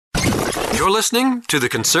You're listening to The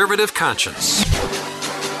Conservative Conscience.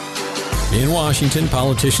 In Washington,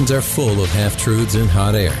 politicians are full of half-truths and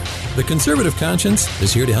hot air. The Conservative Conscience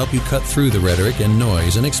is here to help you cut through the rhetoric and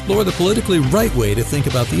noise and explore the politically right way to think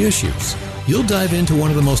about the issues. You'll dive into one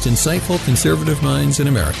of the most insightful conservative minds in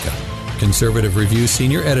America, Conservative Review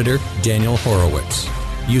Senior Editor Daniel Horowitz.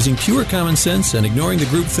 Using pure common sense and ignoring the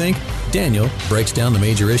groupthink, Daniel breaks down the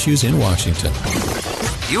major issues in Washington.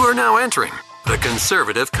 You are now entering The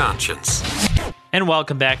Conservative Conscience. And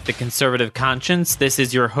welcome back to The Conservative Conscience. This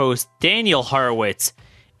is your host, Daniel Horowitz,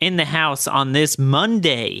 in the house on this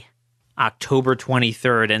Monday, October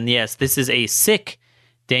 23rd. And yes, this is a sick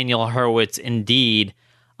Daniel Horowitz indeed.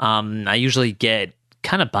 I usually get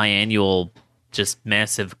kind of biannual, just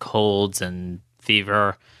massive colds and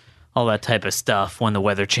fever, all that type of stuff when the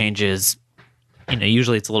weather changes. You know,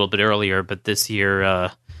 usually it's a little bit earlier, but this year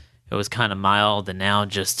it was kind of mild, and now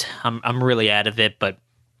just I'm really out of it. But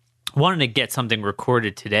wanted to get something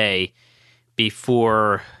recorded today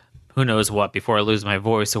before, who knows what, before I lose my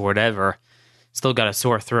voice or whatever. Still got a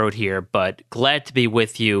sore throat here, but glad to be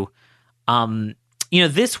with you.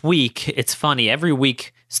 This week, it's funny, every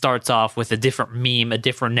week starts off with a different meme, a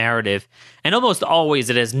different narrative, and almost always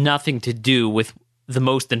it has nothing to do with the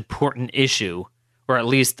most important issue, or at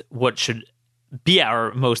least what should be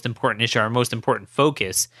our most important issue, our most important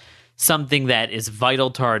focus. Something that is vital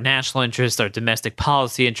to our national interests, our domestic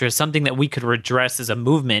policy interests, something that we could redress as a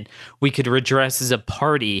movement, we could redress as a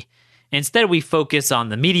party. Instead, we focus on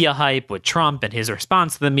the media hype with Trump and his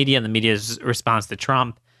response to the media and the media's response to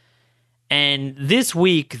Trump. And this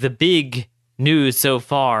week, the big news so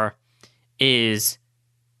far is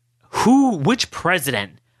which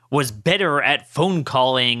president was better at phone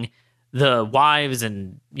calling the wives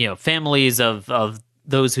and families of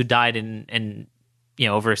those who died in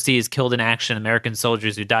overseas, killed in action, American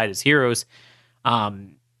soldiers who died as heroes. A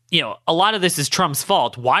lot of this is Trump's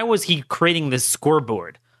fault. Why was he creating this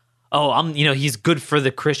scoreboard? He's good for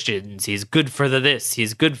the Christians. He's good for the this.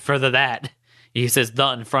 He's good for the that. He says the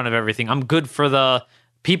in front of everything. I'm good for the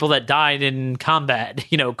people that died in combat,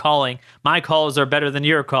 calling. My calls are better than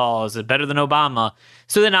your calls, better than Obama.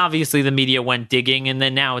 So then obviously the media went digging, and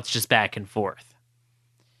then now it's just back and forth.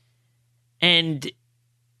 And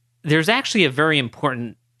there's actually a very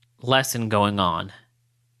important lesson going on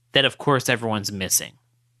that, of course, everyone's missing.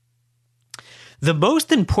 The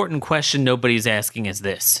most important question nobody's asking is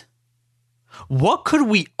this: what could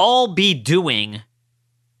we all be doing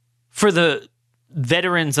for the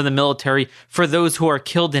veterans of the military, for those who are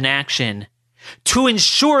killed in action, to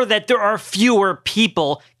ensure that there are fewer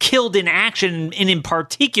people killed in action, and in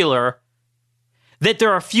particular, that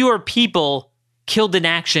there are fewer people killed in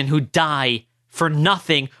action who die for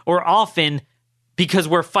nothing, or often because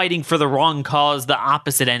we're fighting for the wrong cause, the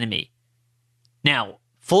opposite enemy. Now,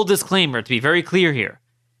 full disclaimer, to be very clear here,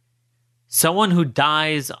 someone who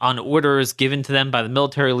dies on orders given to them by the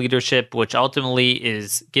military leadership, which ultimately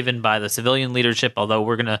is given by the civilian leadership, although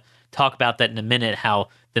we're going to talk about that in a minute, how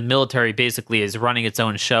the military basically is running its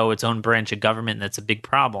own show, its own branch of government, and that's a big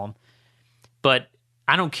problem. But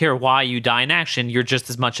I don't care why you die in action, you're just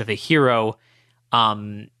as much of a hero.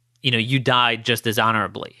 You died just as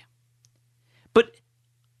honorably. But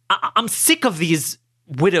I'm sick of these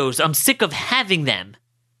widows. I'm sick of having them.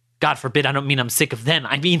 God forbid, I don't mean I'm sick of them.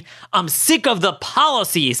 I mean, I'm sick of the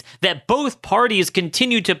policies that both parties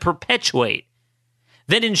continue to perpetuate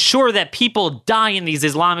that ensure that people die in these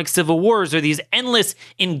Islamic civil wars or these endless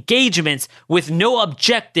engagements with no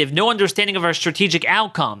objective, no understanding of our strategic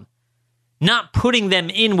outcome, not putting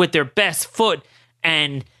them in with their best foot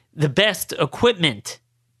and the best equipment,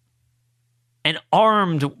 and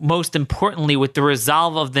armed, most importantly, with the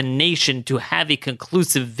resolve of the nation to have a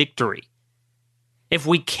conclusive victory. If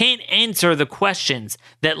we can't answer the questions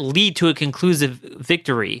that lead to a conclusive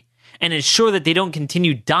victory and ensure that they don't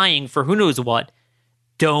continue dying for who knows what,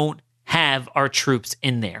 don't have our troops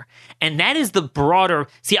in there. And that is the broader...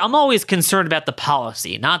 See, I'm always concerned about the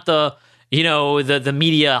policy, not the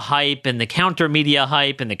media hype and the counter media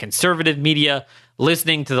hype and the conservative media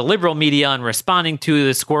listening to the liberal media and responding to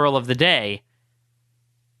the squirrel of the day.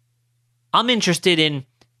 I'm interested in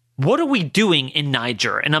what are we doing in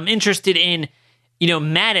Niger? And I'm interested in,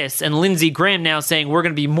 Mattis and Lindsey Graham now saying we're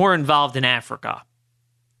going to be more involved in Africa.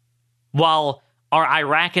 While our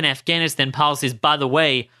Iraq and Afghanistan policies, by the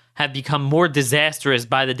way, have become more disastrous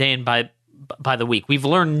by the day and by the week. We've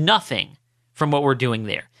learned nothing from what we're doing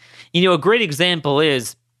there. A great example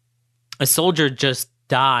is a soldier just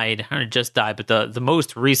died, but the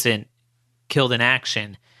most recent killed in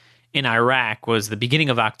action in Iraq was the beginning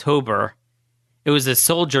of October. It was a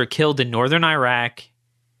soldier killed in northern Iraq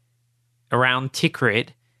around Tikrit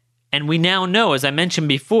And we now know, as I mentioned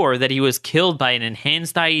before, that he was killed by an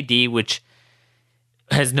enhanced IED, which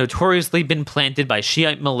has notoriously been planted by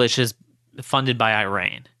Shiite militias funded by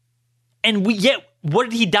Iran. And yet, what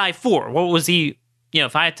did he die for? What was he,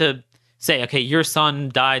 if I had to say, okay, your son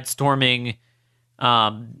died storming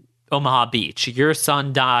Omaha Beach. Your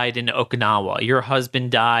son died in Okinawa. Your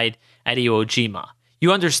husband died at Iwo Jima.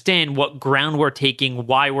 You understand what ground we're taking,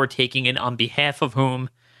 why we're taking it, on behalf of whom,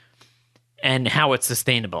 and how it's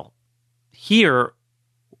sustainable. Here,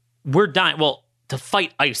 we're dying, to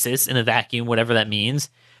fight ISIS in a vacuum, whatever that means.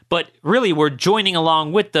 But really, we're joining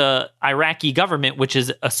along with the Iraqi government, which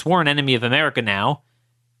is a sworn enemy of America now,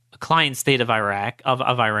 a client state of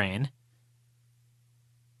Iran.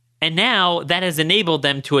 And now that has enabled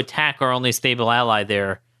them to attack our only stable ally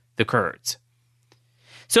there, the Kurds.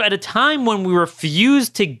 So at a time when we refuse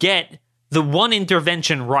to get the one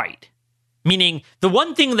intervention right, meaning the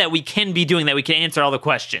one thing that we can be doing, that we can answer all the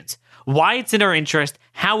questions, why it's in our interest,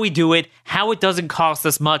 how we do it, how it doesn't cost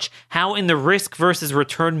us much, how in the risk versus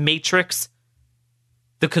return matrix,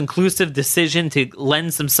 the conclusive decision to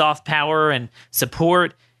lend some soft power and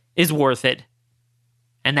support is worth it.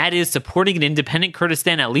 And that is supporting an independent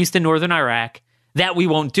Kurdistan, at least in northern Iraq. That we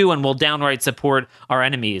won't do, and we'll downright support our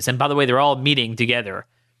enemies. And by the way, they're all meeting together.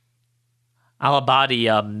 Al-Abadi,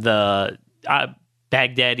 the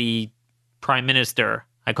Baghdadi prime minister,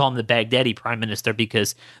 I call him the Baghdadi prime minister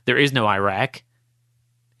because there is no Iraq.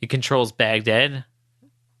 He controls Baghdad,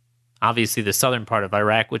 obviously the southern part of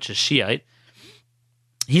Iraq, which is Shiite.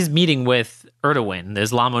 He's meeting with Erdogan, the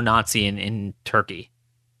Islamo-Nazi in Turkey.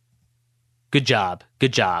 Good job.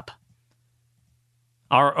 Good job.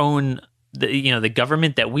 Our own, the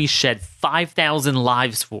government that we shed 5,000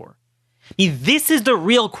 lives for. I mean, this is the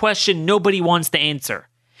real question nobody wants to answer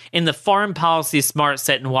in the foreign policy smart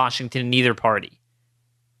set in Washington in either party.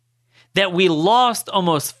 That we lost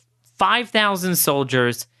almost 5,000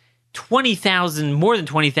 soldiers, 20,000, more than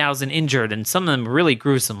 20,000 injured, and some of them really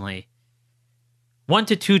gruesomely. $1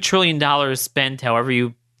 to $2 trillion spent, however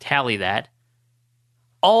you tally that,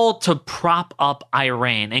 all to prop up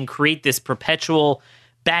Iran and create this perpetual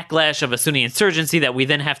backlash of a Sunni insurgency that we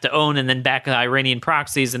then have to own and then back the Iranian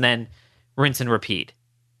proxies and then rinse and repeat.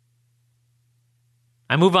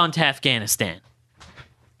 I move on to Afghanistan.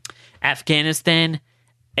 Afghanistan,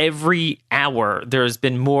 every hour there's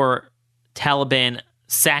been more Taliban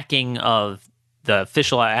sacking of the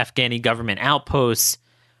official Afghani government outposts,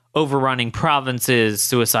 overrunning provinces,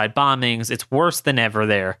 suicide bombings. It's worse than ever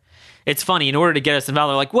there. It's funny, in order to get us involved,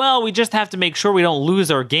 they're like, well, we just have to make sure we don't lose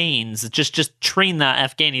our gains. Just train the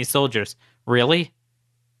Afghani soldiers. Really?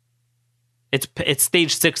 It's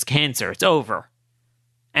stage 6 cancer. It's over.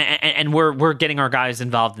 And we're getting our guys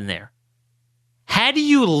involved in there. How do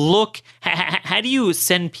you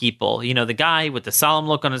send people, the guy with the solemn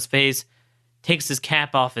look on his face, takes his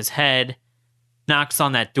cap off his head, knocks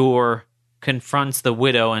on that door, confronts the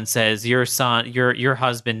widow and says, your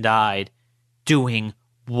husband died, doing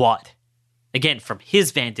what? Again, from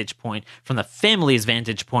his vantage point, from the family's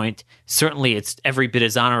vantage point, certainly it's every bit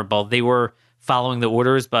as honorable. They were following the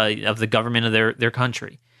orders of the government of their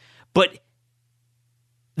country. But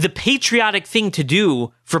the patriotic thing to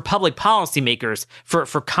do for public policymakers, for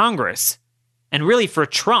Congress, and really for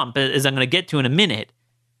Trump, as I'm going to get to in a minute,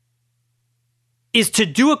 is to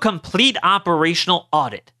do a complete operational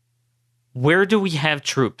audit. Where do we have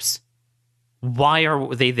troops? Why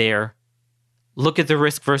are they there? Look at the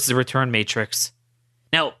risk versus return matrix.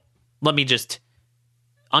 Now, let me just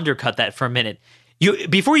undercut that for a minute.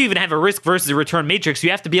 Before you even have a risk versus return matrix,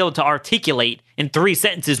 you have to be able to articulate in 3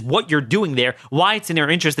 sentences what you're doing there, why it's in their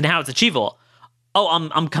interest, and how it's achievable. Oh,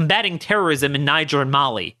 I'm combating terrorism in Niger and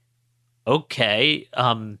Mali. Okay,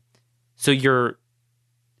 so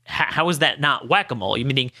how is that not whack-a-mole?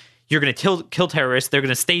 Meaning you're going to kill terrorists, they're going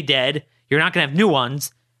to stay dead, you're not going to have new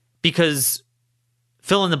ones, because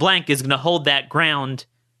fill in the blank is going to hold that ground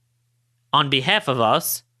on behalf of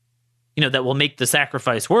us, that will make the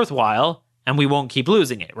sacrifice worthwhile, and we won't keep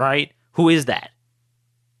losing it, right? Who is that?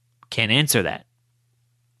 Can't answer that.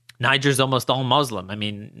 Niger's almost all Muslim.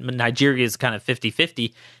 Nigeria is kind of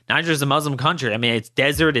 50-50. Niger's a Muslim country. It's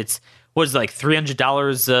desert. It's, like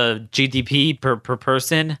 $300 GDP per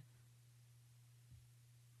person?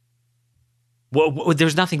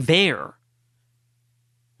 There's nothing there.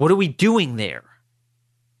 What are we doing there?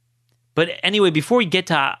 But anyway, before we get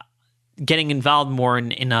to getting involved more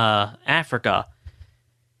in Africa,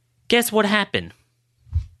 guess what happened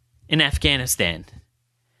in Afghanistan?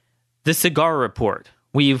 The Cigar Report.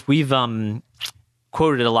 We've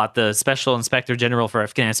quoted a lot, the Special Inspector General for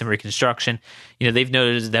Afghanistan Reconstruction. They've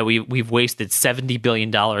noted that we've wasted $70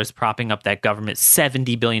 billion propping up that government,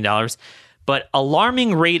 $70 billion. But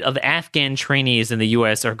alarming rate of Afghan trainees in the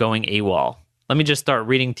U.S. are going AWOL. Let me just start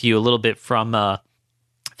reading to you a little bit from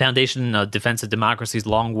Foundation of Defense of Democracy's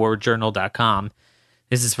longwarjournal.com.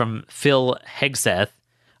 This is from Phil Hegseth.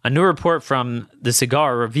 A new report from the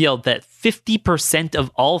CIGAR revealed that 50% of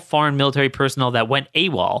all foreign military personnel that went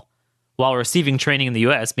AWOL while receiving training in the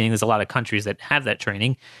U.S., meaning there's a lot of countries that have that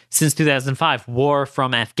training, since 2005, were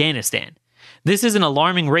from Afghanistan. This is an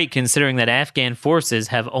alarming rate considering that Afghan forces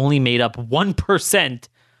have only made up 1%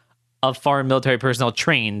 of foreign military personnel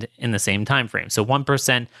trained in the same time frame. So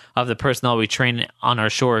 1% of the personnel we train on our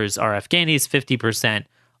shores are Afghanis, 50%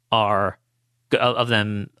 are of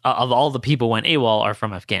all the people who went AWOL are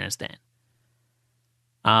from Afghanistan.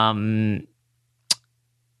 I'm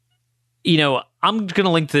going to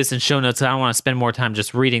link to this in show notes. I don't want to spend more time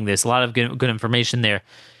just reading this. A lot of good information there.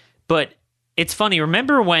 But it's funny.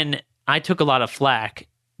 Remember when I took a lot of flack?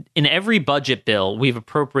 In every budget bill, we've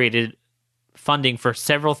appropriated funding for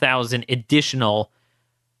several thousand additional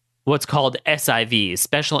what's called SIVs,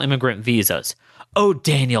 special immigrant visas. Oh,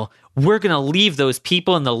 Daniel, we're going to leave those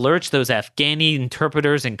people in the lurch, those Afghani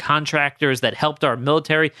interpreters and contractors that helped our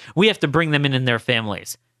military. We have to bring them in and their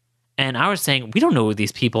families. And I was saying, we don't know who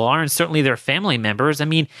these people are, and certainly their family members. I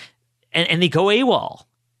mean, and they go AWOL.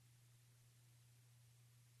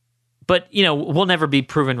 But, we'll never be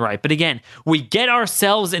proven right. But again, we get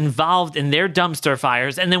ourselves involved in their dumpster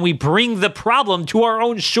fires, and then we bring the problem to our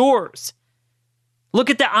own shores. Look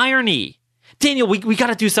at the irony. Daniel, we got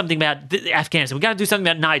to do something about Afghanistan. We got to do something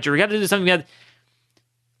about Niger. We got to do something about...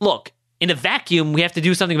 Look, in a vacuum, we have to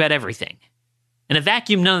do something about everything. In a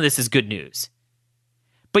vacuum, none of this is good news.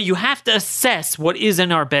 But you have to assess what is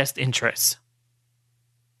in our best interests.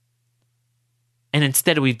 And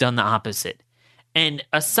instead, we've done the opposite. And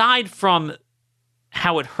aside from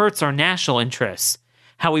how it hurts our national interests,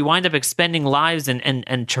 how we wind up expending lives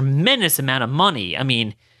and tremendous amount of money, I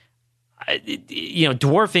mean,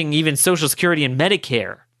 dwarfing even Social Security and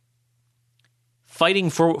Medicare, fighting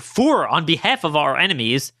for on behalf of our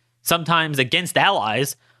enemies, sometimes against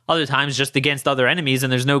allies, other times just against other enemies,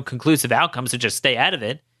 and there's no conclusive outcome, so just stay out of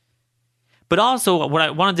it. But also, what I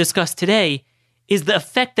want to discuss today is the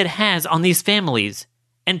effect that it has on these families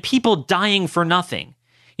and people dying for nothing.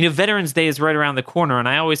 Veterans Day is right around the corner, and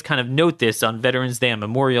I always kind of note this on Veterans Day, on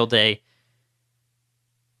Memorial Day.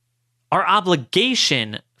 Our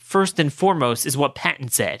obligation, first and foremost, is what Patton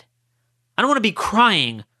said. I don't want to be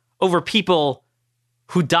crying over people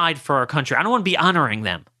who died for our country. I don't want to be honoring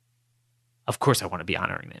them. Of course I want to be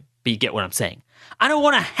honoring them, but you get what I'm saying. I don't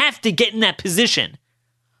want to have to get in that position.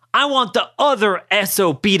 I want the other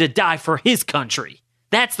SOB to die for his country.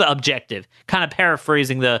 That's the objective. Kind of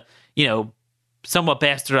paraphrasing the, somewhat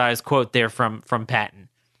bastardized quote there from Patton.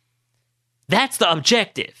 That's the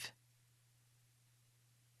objective.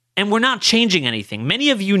 And we're not changing anything. Many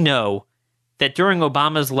of you know that during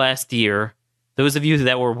Obama's last year, those of you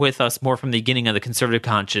that were with us more from the beginning of the conservative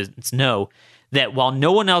conscience know that while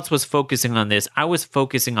no one else was focusing on this, I was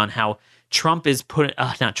focusing on how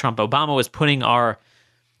Obama was putting our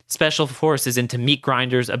special forces into meat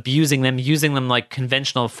grinders, abusing them, using them like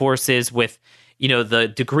conventional forces with,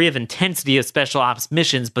 the degree of intensity of special ops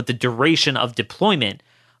missions, but the duration of deployment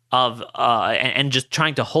of and just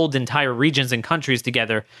trying to hold entire regions and countries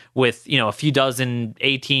together with, a few dozen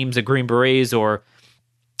A teams of Green Berets or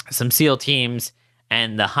some SEAL teams,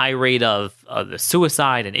 and the high rate of the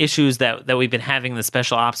suicide and issues that we've been having in the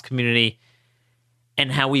special ops community,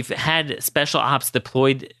 and how we've had special ops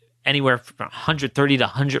deployed anywhere from 130 to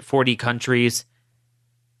 140 countries.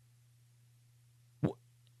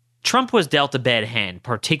 Trump was dealt a bad hand,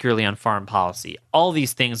 particularly on foreign policy. All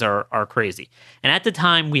these things are crazy. And at the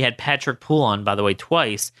time, we had Patrick Poole on, by the way,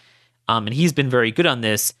 twice, and he's been very good on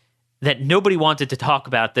this, that nobody wanted to talk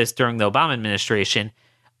about this during the Obama administration,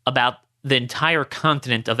 about the entire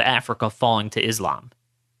continent of Africa falling to Islam.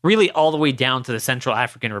 Really all the way down to the Central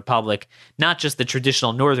African Republic, not just the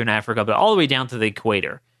traditional Northern Africa, but all the way down to the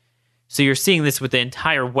equator. So you're seeing this with the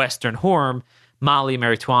entire Western Horn, Mali,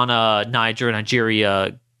 Mauritania,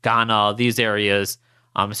 Nigeria, Ghana, these areas,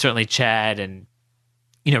 certainly Chad, and,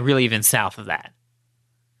 really even south of that.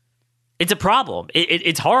 It's a problem.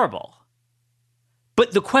 It's horrible.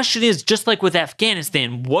 But the question is, just like with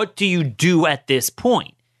Afghanistan, what do you do at this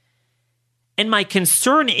point? And my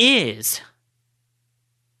concern is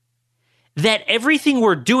that everything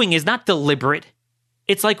we're doing is not deliberate.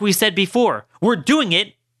 It's like we said before. We're doing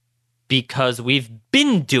it because we've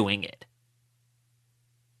been doing it.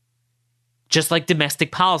 just like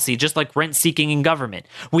domestic policy, just like rent-seeking in government.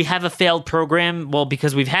 We have a failed program, well,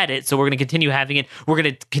 because we've had it, so we're going to continue having it. We're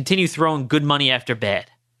going to continue throwing good money after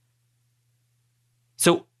bad.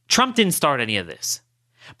 So Trump didn't start any of this.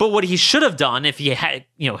 But what he should have done, if he had,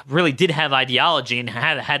 really did have ideology and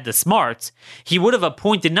had the smarts, he would have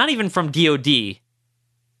appointed, not even from DOD,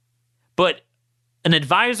 but an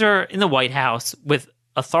advisor in the White House with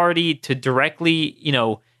authority to directly,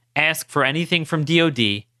 ask for anything from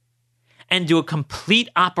DOD and do a complete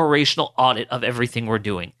operational audit of everything we're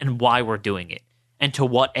doing and why we're doing it and to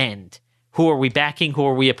what end. Who are we backing? Who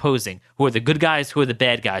are we opposing? Who are the good guys? Who are the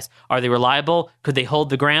bad guys? Are they reliable? Could they hold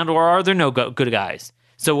the ground, or are there no good guys?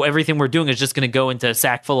 So everything we're doing is just going to go into a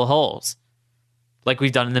sack full of holes, like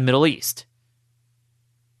we've done in the Middle East.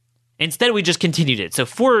 Instead, we just continued it. So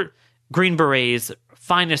 4 Green Berets,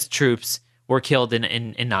 finest troops, were killed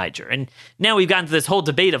in Niger. And now we've gotten to this whole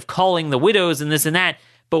debate of calling the widows and this and that.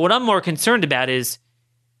 But what I'm more concerned about is,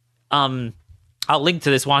 I'll link to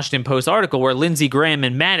this Washington Post article where Lindsey Graham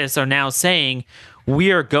and Mattis are now saying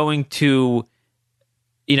we are going to,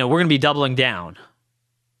 we're going to be doubling down.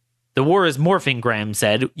 The war is morphing, Graham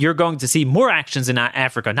said. You're going to see more actions in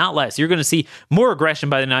Africa, not less. You're going to see more aggression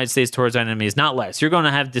by the United States towards our enemies, not less. You're going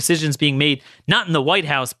to have decisions being made not in the White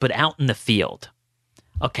House, but out in the field.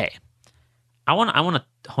 Okay. I want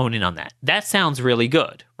to hone in on that. That sounds really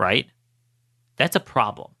good, right? That's a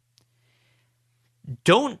problem.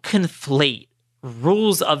 Don't conflate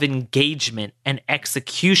rules of engagement and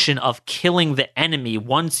execution of killing the enemy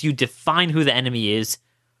once you define who the enemy is,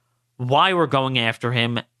 why we're going after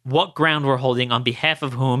him, what ground we're holding on behalf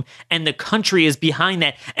of whom, and the country is behind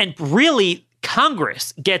that. And really,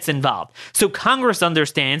 Congress gets involved. So Congress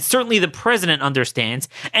understands, certainly the president understands,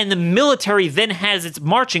 and the military then has its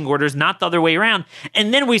marching orders, not the other way around.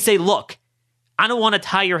 And then we say, look, I don't want to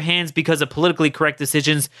tie your hands because of politically correct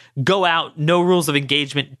decisions. Go out, no rules of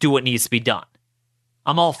engagement, do what needs to be done.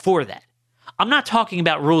 I'm all for that. I'm not talking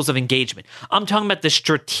about rules of engagement. I'm talking about the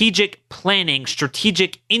strategic planning,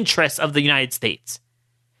 strategic interests of the United States.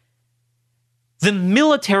 The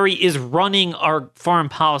military is running our foreign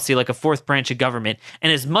policy like a fourth branch of government.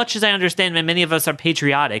 And as much as I understand that many of us are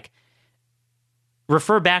patriotic,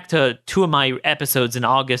 refer back to 2 of my episodes in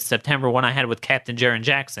August, September, one I had with Captain Jaron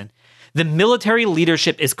Jackson. The military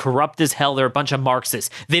leadership is corrupt as hell. They're a bunch of Marxists.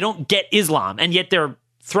 They don't get Islam, and yet they're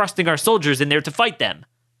thrusting our soldiers in there to fight them.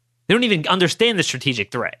 They don't even understand the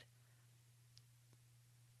strategic threat.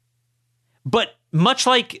 But much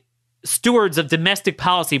like stewards of domestic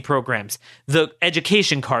policy programs, the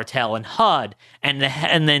education cartel and HUD and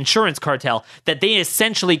the insurance cartel, that they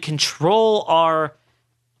essentially control our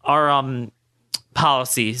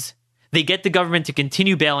policies. They get the government to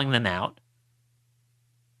continue bailing them out.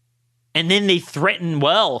 And then they threaten,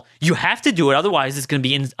 well, you have to do it, otherwise it's going to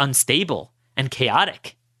be unstable and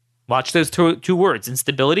chaotic. Watch those two words,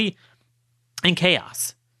 instability and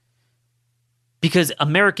chaos. Because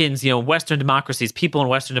Americans, Western democracies, people in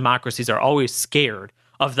Western democracies are always scared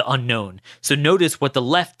of the unknown. So notice what the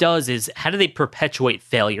left does is, how do they perpetuate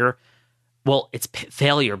failure? Well, it's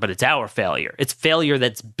failure, but it's our failure. It's failure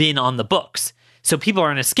that's been on the books. So people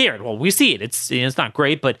aren't as scared. Well, we see it. It's not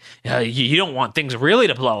great, but you don't want things really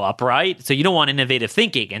to blow up, right? So you don't want innovative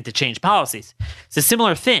thinking and to change policies. It's a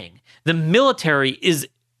similar thing. The military is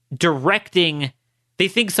directing. They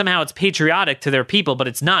think somehow it's patriotic to their people, but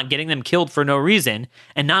it's not, getting them killed for no reason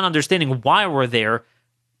and not understanding why we're there.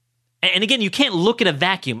 And again, you can't look at a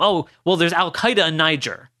vacuum. Oh, well, there's Al-Qaeda in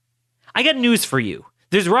Niger. I got news for you.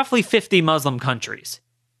 There's roughly 50 Muslim countries.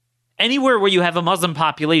 Anywhere where you have a Muslim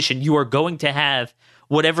population, you are going to have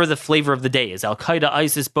whatever the flavor of the day is. Al-Qaeda,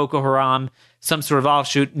 ISIS, Boko Haram, some sort of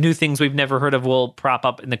offshoot, new things we've never heard of will prop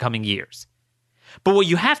up in the coming years. But what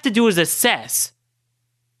you have to do is assess,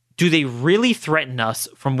 do they really threaten us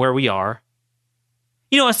from where we are?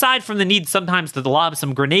 Aside from the need sometimes to lob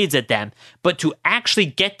some grenades at them, but to actually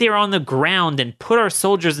get there on the ground and put our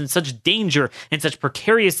soldiers in such danger, in such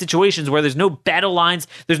precarious situations where there's no battle lines,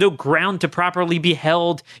 there's no ground to properly be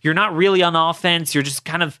held, you're not really on offense, you're just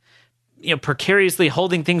kind of, precariously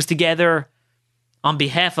holding things together on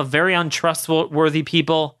behalf of very untrustworthy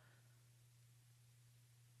people.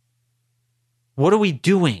 What are we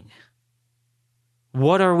doing?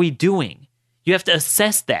 What are we doing? You have to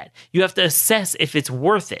assess that. You have to assess if it's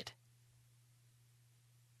worth it.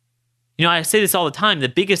 I say this all the time. The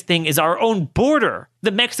biggest thing is our own border.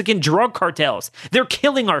 The Mexican drug cartels. They're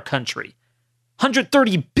killing our country.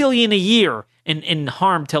 $130 billion a year in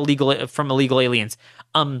harm to from illegal aliens.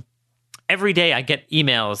 Every day I get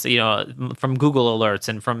emails, from Google alerts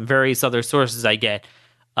and from various other sources I get,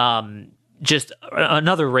 just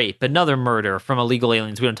another rape, another murder from illegal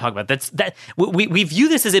aliens. We don't talk about we view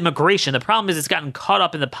this as immigration. The problem is it's gotten caught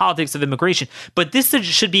up in the politics of immigration. But this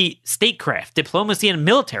should be statecraft, diplomacy, and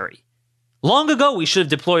military. Long ago, we should have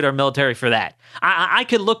deployed our military for that. I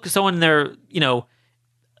could look someone in their,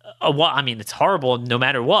 I mean, it's horrible no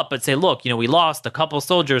matter what, but say, look, we lost a couple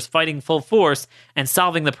soldiers fighting full force and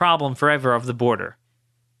solving the problem forever of the border.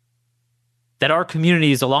 That our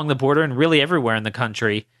communities along the border and really everywhere in the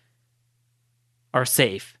country are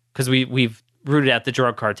safe because we've rooted out the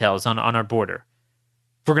drug cartels on our border.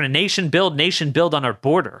 If we're going to nation build on our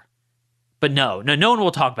border. But no one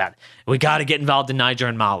will talk about it. We got to get involved in Niger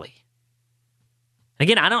and Mali.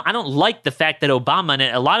 Again, I don't like the fact that Obama, and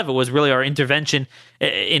a lot of it was really our intervention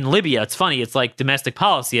in Libya. It's funny. It's like domestic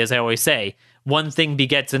policy, as I always say. One thing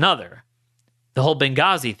begets another. The whole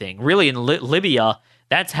Benghazi thing. Really, in Libya,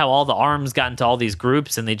 that's how all the arms got into all these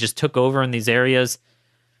groups, and they just took over in these areas.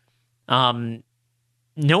 No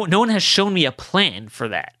one has shown me a plan for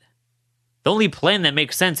that. The only plan that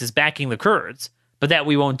makes sense is backing the Kurds, but that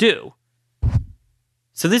we won't do.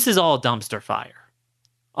 So this is all dumpster fire.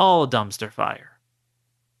 All dumpster fire.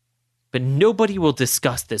 But nobody will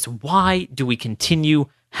discuss this. Why do we continue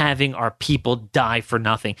having our people die for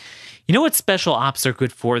nothing? You know what special ops are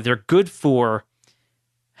good for? They're good for,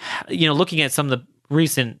 looking at some of the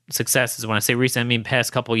recent successes. When I say recent, I mean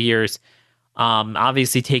past couple of years.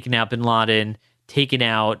 Obviously taking out bin Laden, taking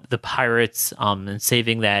out the pirates, and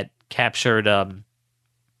saving that captured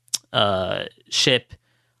ship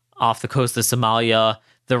off the coast of Somalia.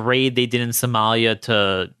 The raid they did in Somalia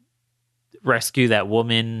to rescue that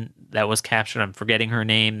woman that was captured. I'm forgetting her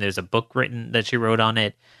name. There's a book written that she wrote on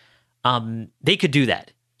it. They could do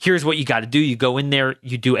that. Here's what you got to do. You go in there,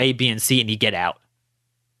 you do A, B, and C, and you get out.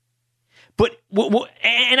 But,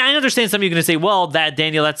 and I understand some of you are going to say, well,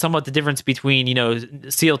 Daniel, that's somewhat the difference between,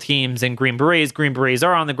 SEAL teams and Green Berets. Green Berets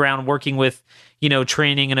are on the ground working with,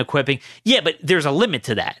 training and equipping. Yeah, but there's a limit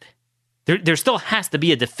to that. There still has to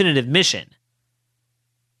be a definitive mission.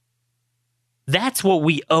 That's what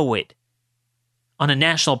we owe it on a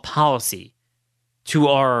national policy to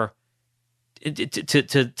our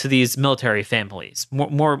to these military families,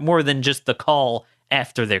 more than just the call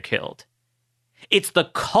after they're killed. It's the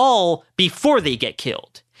call before they get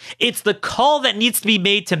killed. It's the call that needs to be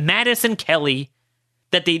made to Mattis and Kelly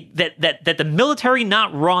that the military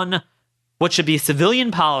not run what should be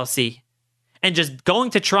civilian policy and just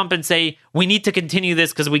going to Trump and say, we need to continue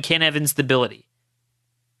this because we can't have instability.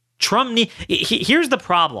 Here's the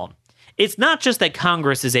problem. It's not just that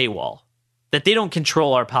Congress is AWOL, that they don't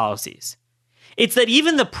control our policies. It's that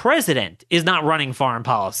even the president is not running foreign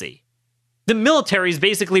policy. The military is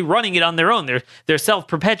basically running it on their own. They're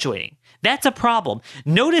self-perpetuating. That's a problem.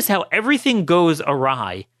 Notice how everything goes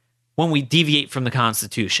awry when we deviate from the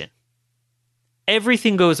Constitution.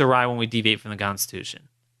 Everything goes awry when we deviate from the Constitution.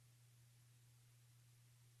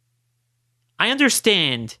 I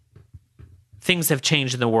understand things have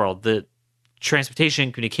changed in the world. The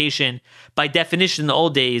transportation, communication, by definition, in the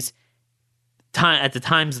old days, at the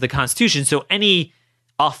times of the Constitution, so any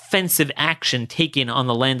offensive action taken on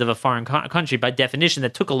the land of a foreign country, by definition,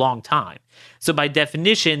 that took a long time. So by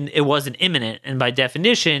definition, it wasn't imminent, and by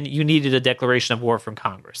definition, you needed a declaration of war from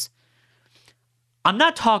Congress. I'm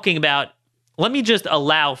not talking about, let me just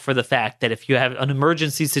allow for the fact that if you have an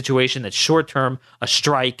emergency situation that's short-term, a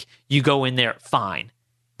strike, you go in there, fine.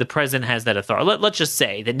 The president has that authority. Let's just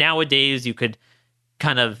say that nowadays you could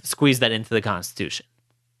kind of squeeze that into the Constitution.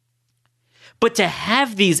 But to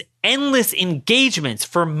have these endless engagements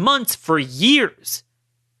for months, for years,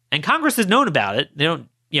 and Congress has known about it. They don't,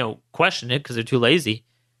 question it because they're too lazy.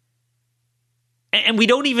 And we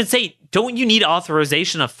don't even say, don't you need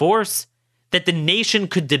authorization of force? That the nation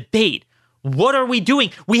could debate. What are we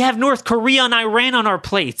doing? We have North Korea and Iran on our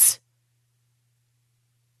plates.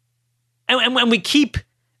 And when we keep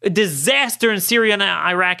a disaster in Syria and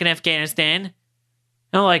Iraq and Afghanistan,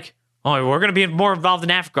 and like, oh, we're going to be more involved in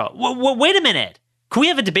Africa. Wait a minute. Can we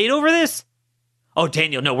have a debate over this? Oh,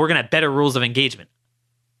 Daniel, no, we're going to have better rules of engagement.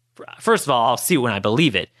 First of all, I'll see it when I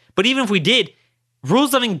believe it. But even if we did,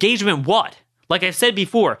 rules of engagement what? Like I've said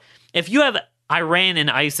before, if you have Iran and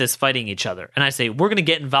ISIS fighting each other, and I say, we're going to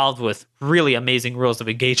get involved with really amazing rules of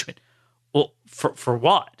engagement. Well, for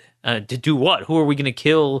what? To do what? Who are we going to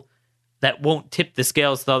kill that won't tip the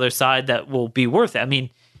scales to the other side that will be worth it? I mean,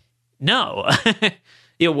 no.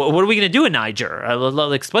 What are we going to do in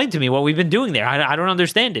Niger? Explain to me what we've been doing there. I don't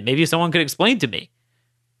understand it. Maybe someone could explain to me.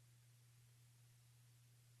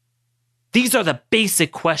 These are the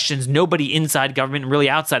basic questions nobody inside government and really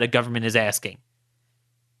outside of government is asking.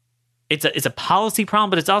 It's a policy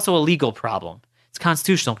problem, but it's also a legal problem. It's a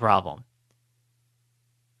constitutional problem.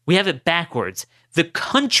 We have it backwards. The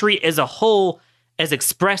country as a whole, as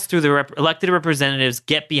expressed through the elected representatives,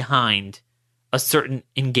 get behind a certain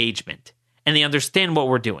engagement, and they understand what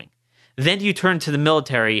we're doing. Then you turn to the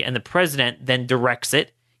military, and the president then directs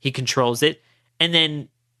it. He controls it. And then,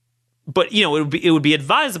 but, you know, it would be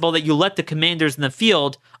advisable that you let the commanders in the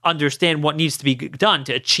field understand what needs to be done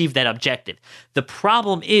to achieve that objective. The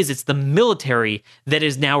problem is it's the military that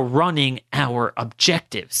is now running our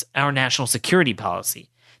objectives, our national security policy.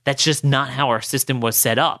 That's just not how our system was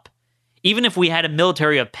set up. Even if we had a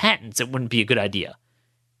military of patents, it wouldn't be a good idea.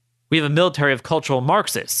 We have a military of cultural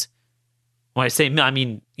Marxists. When I say, I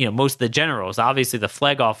mean, you know, most of the generals, obviously the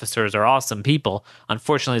flag officers are awesome people.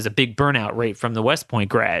 Unfortunately, there's a big burnout rate from the West Point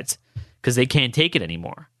grads because they can't take it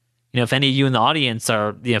anymore. You know, if any of you in the audience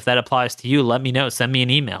are, you know, if that applies to you, let me know. Send me an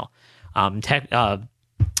email.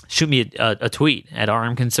 Shoot me a tweet at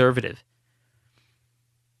rmconservative.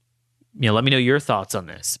 You know, let me know your thoughts on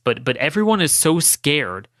this. But everyone is so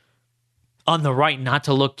scared on the right not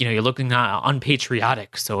to look, you know, you're looking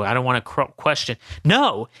unpatriotic, so I don't want to question.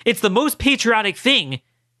 No, it's the most patriotic thing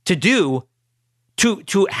to do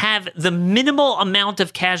to have the minimal amount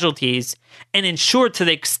of casualties and ensure to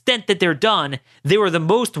the extent that they're done, they were the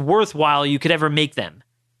most worthwhile you could ever make them.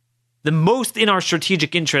 The most in our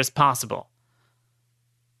strategic interest possible.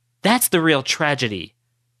 That's the real tragedy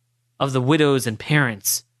of the widows and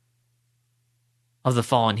parents of the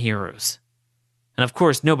fallen heroes. And of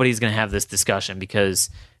course, nobody's going to have this discussion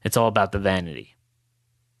because it's all about the vanity.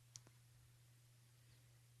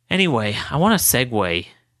 Anyway, I want to segue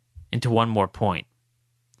into one more point.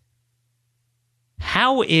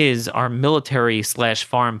 How is our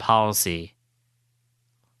military/foreign policy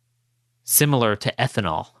similar to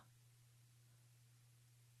ethanol?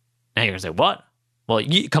 Now you're going to say, what? Well,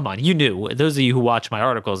 come on, you knew. Those of you who watched my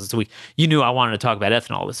articles this week, you knew I wanted to talk about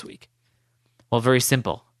ethanol this week. Well, very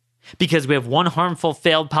simple. Because we have one harmful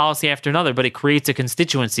failed policy after another, but it creates a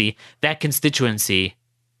constituency. That constituency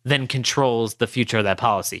then controls the future of that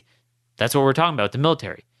policy. That's what we're talking about, the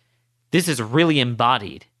military. This is really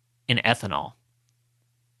embodied in ethanol.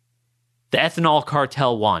 The ethanol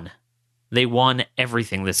cartel won. They won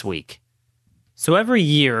everything this week. So every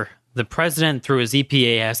year, the president, through his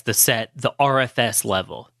EPA, has to set the RFS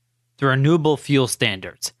level, the renewable fuel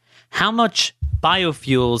standards. How much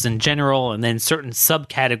biofuels in general, and then certain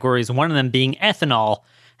subcategories, one of them being ethanol,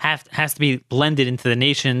 has to be blended into the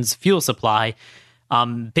nation's fuel supply.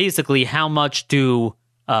 Basically, how much do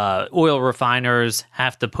oil refiners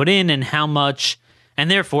have to put in, and how much, and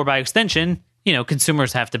therefore, by extension, you know,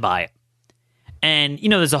 consumers have to buy it. And, you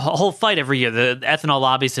know, there's a whole fight every year. The ethanol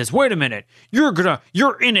lobby says, wait a minute,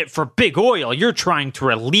 you're in it for big oil. You're trying to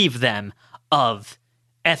relieve them of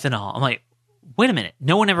ethanol. I'm like, wait a minute.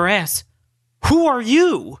 No one ever asks, who are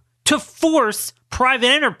you to force private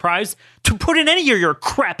enterprise to put in any of your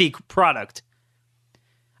crappy product?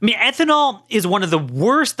 I mean, ethanol is one of the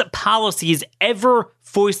worst policies ever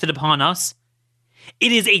foisted upon us.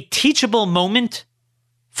 It is a teachable moment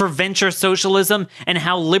for venture socialism and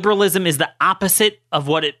how liberalism is the opposite of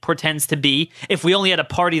what it pretends to be. If we only had a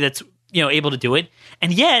party that's, you know, able to do it.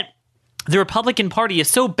 And yet, the Republican Party is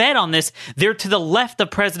so bad on this, they're to the left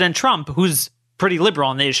of President Trump, who's pretty liberal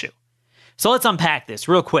on the issue. So let's unpack this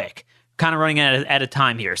real quick. Kind of running out of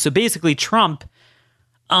time here. So basically, Trump,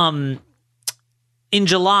 in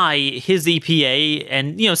July, his EPA,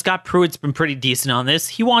 and, you know, Scott Pruitt's been pretty decent on this.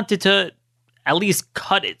 He wanted to at least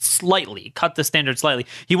cut the standard slightly.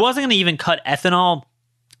 He wasn't going to even cut ethanol,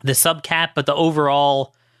 the subcap, but the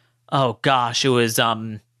overall, oh gosh, it was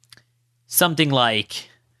something like,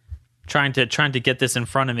 trying to get this in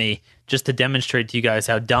front of me just to demonstrate to you guys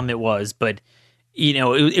how dumb it was, but you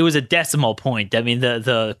know, it was a decimal point. I mean,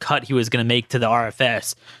 the cut he was going to make to the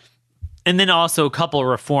RFS. And then also a couple of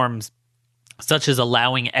reforms, such as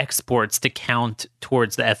allowing exports to count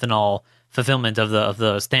towards the ethanol fulfillment of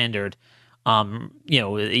the standard, you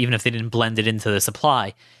know, even if they didn't blend it into the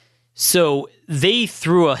supply. So they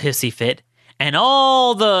threw a hissy fit, and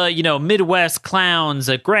all the, you know, Midwest clowns,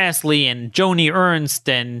 Grassley and Joni Ernst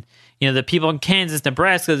and, you know, the people in Kansas,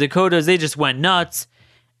 Nebraska, Dakotas, they just went nuts,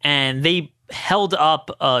 and they held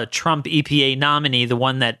up a Trump EPA nominee, the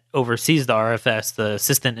one that oversees the RFS, the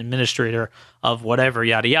assistant administrator of whatever,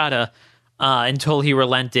 yada, yada, until he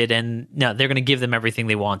relented, and no, they're going to give them everything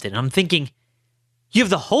they wanted. And I'm thinking, you have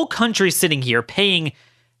the whole country sitting here paying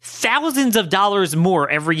thousands of dollars more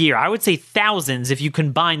every year. I would say thousands if you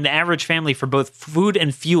combine the average family for both food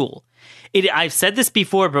and fuel. I've said this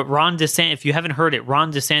before, but Ron DeSantis, if you haven't heard it,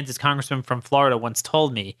 Ron DeSantis, congressman from Florida, once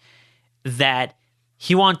told me that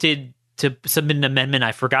he wanted to submit an amendment,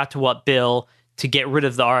 I forgot to what bill, to get rid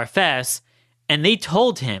of the RFS. And they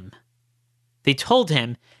told him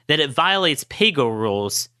that it violates PAYGO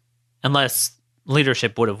rules unless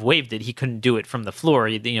leadership would have waived it. He couldn't do it from the floor.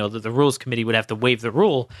 The rules committee would have to waive the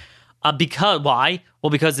rule. Why? Well,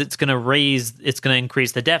 because it's going to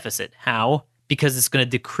increase the deficit. How? Because it's going to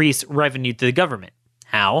decrease revenue to the government.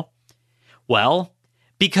 How? Well,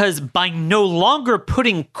 because by no longer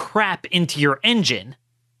putting crap into your engine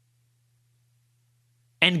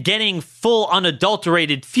and getting full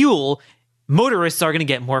unadulterated fuel, motorists are going to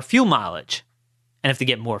get more fuel mileage. And if they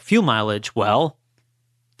get more fuel mileage, well,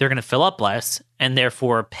 they're going to fill up less and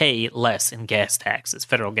therefore pay less in gas taxes,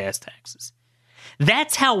 federal gas taxes.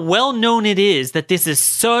 That's how well known it is that this is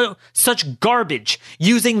such garbage,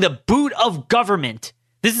 using the boot of government.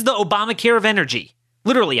 This is the Obamacare of energy.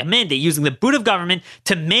 Literally a mandate using the boot of government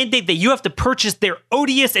to mandate that you have to purchase their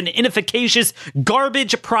odious and inefficacious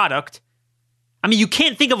garbage product. I mean, you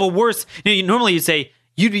can't think of a worse. Normally you say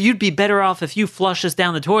you'd be better off if you flush this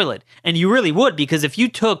down the toilet, and you really would, because if you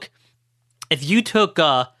took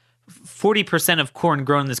 40% of corn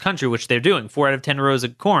grown in this country, which they're doing, 4 out of 10 rows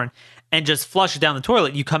of corn, and just flush it down the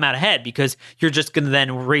toilet, you come out ahead, because you're just going to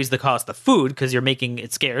then raise the cost of food because you're making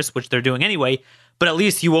it scarce, which they're doing anyway. But at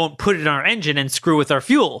least you won't put it in our engine and screw with our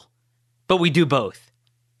fuel. But we do both.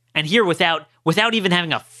 And here, without even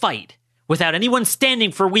having a fight, without anyone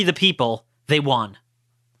standing for we the people, they won.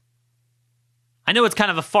 I know it's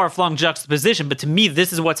kind of a far-flung juxtaposition, but to me,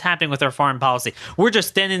 this is what's happening with our foreign policy. We're just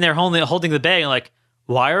standing there holding the bag and like,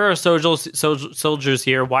 why are our soldiers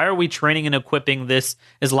here? Why are we training and equipping this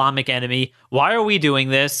Islamic enemy? Why are we doing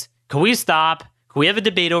this? Can we stop? Can we have a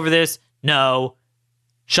debate over this? No.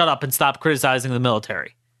 Shut up and stop criticizing the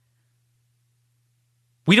military.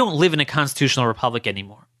 We don't live in a constitutional republic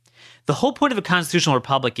anymore. The whole point of a constitutional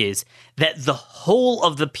republic is that the whole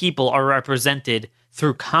of the people are represented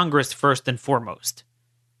through Congress first and foremost.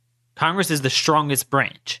 Congress is the strongest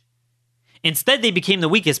branch. Instead, they became the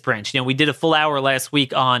weakest branch. We did a full hour last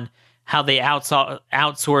week on how they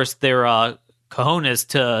outsourced their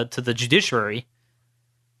cojones to the judiciary.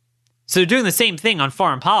 So they're doing the same thing on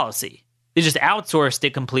foreign policy. They just outsourced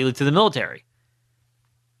it completely to the military.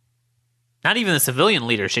 Not even the civilian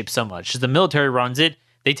leadership so much. The military runs it.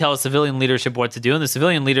 They tell the civilian leadership what to do, and the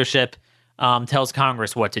civilian leadership tells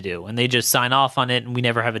Congress what to do, and they just sign off on it, and we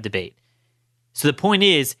never have a debate. So the point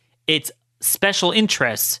is, it's special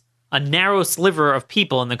interests, a narrow sliver of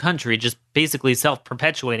people in the country just basically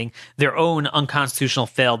self-perpetuating their own unconstitutional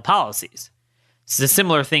failed policies. It's a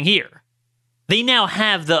similar thing here. They now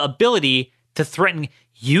have the ability to threaten,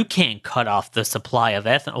 you can't cut off the supply of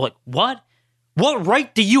ethanol. Like, what? What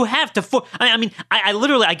right do you have to... I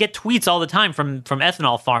literally get tweets all the time from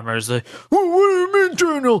ethanol farmers. Like, what do you mean,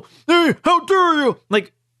 General? Hey, how dare you?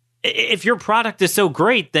 Like, if your product is so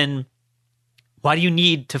great, then why do you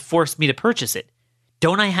need to force me to purchase it?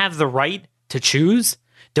 Don't I have the right to choose?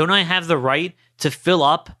 Don't I have the right to fill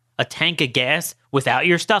up a tank of gas without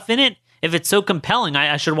your stuff in it? If it's so compelling,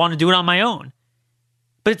 I should want to do it on my own.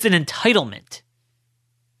 But it's an entitlement.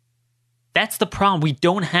 That's the problem. We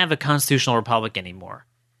don't have a constitutional republic anymore.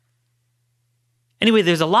 Anyway,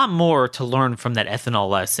 there's a lot more to learn from that ethanol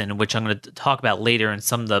lesson, which I'm going to talk about later in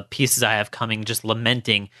some of the pieces I have coming, just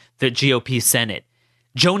lamenting the GOP Senate.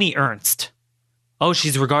 Joni Ernst. Oh,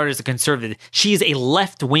 she's regarded as a conservative. She is a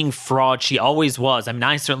left-wing fraud. She always was. I mean,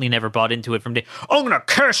 I certainly never bought into it from day. Oh, I'm going to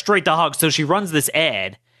castrate the hogs. So she runs this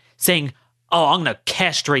ad saying, oh, I'm going to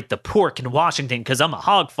castrate the pork in Washington because I'm a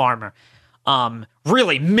hog farmer.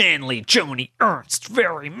 Really manly Joni Ernst.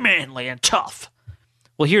 Very manly and tough.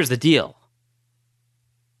 Well, here's the deal.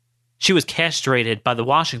 She was castrated by the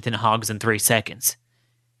Washington hogs in 3 seconds.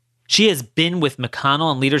 She has been with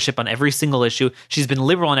McConnell and leadership on every single issue. She's been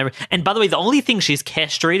liberal on every... And by the way, the only thing she's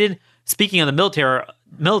castrated, speaking of the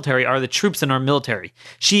military, are the troops in our military.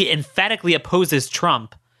 She emphatically opposes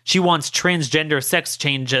Trump. She wants transgender sex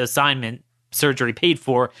change assignment surgery paid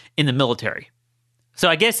for in the military. So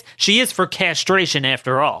I guess she is for castration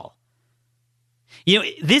after all.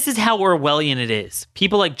 This is how Orwellian it is.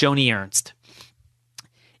 People like Joni Ernst.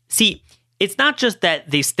 See, it's not just that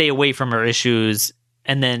they stay away from her issues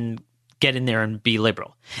and then get in there and be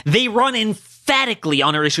liberal. They run emphatically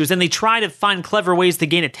on her issues, and they try to find clever ways to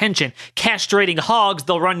gain attention. Castrating hogs,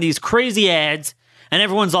 they'll run these crazy ads, and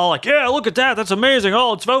everyone's all like, yeah, look at that, that's amazing,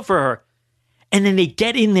 oh, let's vote for her. And then they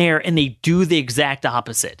get in there and they do the exact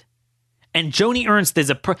opposite. And Joni Ernst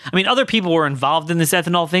is other people were involved in this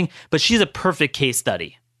ethanol thing, but she's a perfect case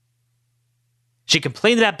study. She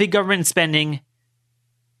complained about big government spending,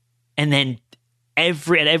 and then at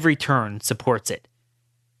every turn supports it.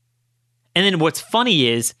 And then what's funny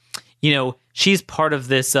is, she's part of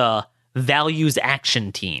this values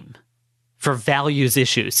action team for values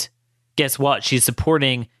issues. Guess what? She's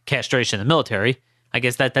supporting castration in the military. I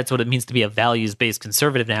guess that's what it means to be a values-based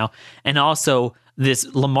conservative now. And also this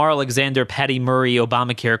Lamar Alexander, Patty Murray,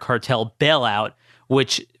 Obamacare cartel bailout,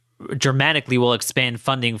 which dramatically will expand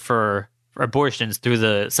funding for abortions through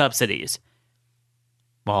the subsidies.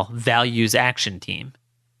 Well, values action team.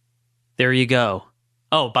 There you go.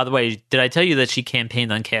 Oh, by the way, did I tell you that she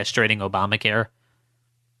campaigned on castrating Obamacare?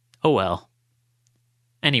 Oh well.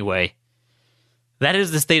 Anyway, that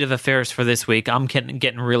is the state of affairs for this week. I'm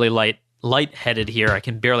getting really lightheaded here. I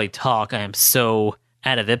can barely talk. I am so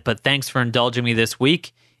out of it, but thanks for indulging me this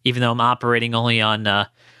week, even though I'm operating only on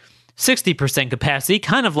 60% capacity,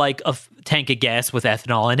 kind of like a tank of gas with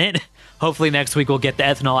ethanol in it. Hopefully next week we'll get the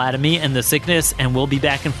ethanol out of me and the sickness, and we'll be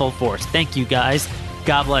back in full force. Thank you, guys.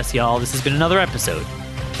 God bless y'all. This has been another episode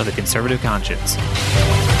of The Conservative Conscience.